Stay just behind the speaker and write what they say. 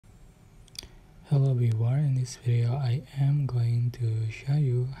Hello viewer, in this video I am going to show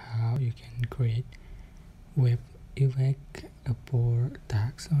you how you can create web effect for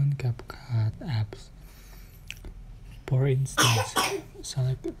text on CapCut apps. For instance,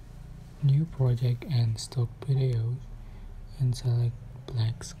 select new project and stock videos and select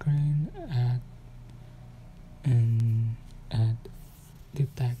black screen, add the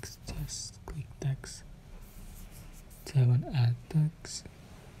text, just click text, tap on add text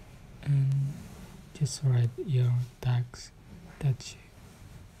and just write your text that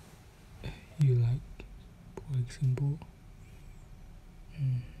you like. For example,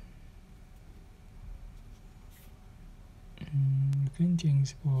 you can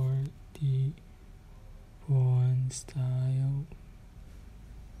change for the font style,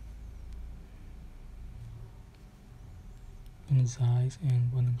 font size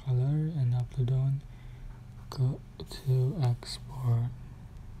and font color, and upload on. Go to export.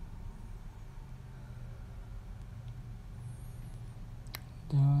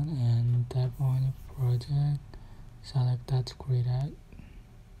 Done, and tap on your project, select that created,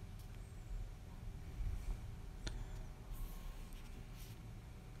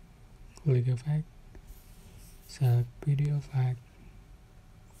 click effect, select video effect,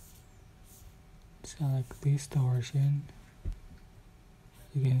 select distortion.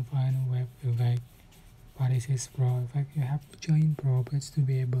 You can find web effect, but this is pro effect. You have to join pro page to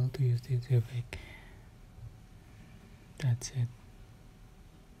be able to use this effect. That's it.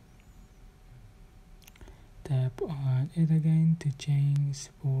 Tap on it again to change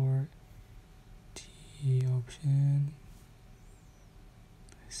for the option,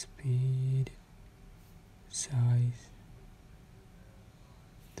 speed, size,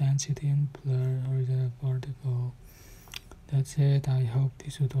 density and blur, horizontal, vertical. That's it. I hope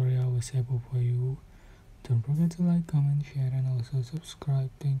this tutorial was helpful for you. Don't forget to like, comment, share and also subscribe.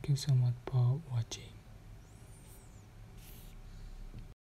 Thank you so much for watching.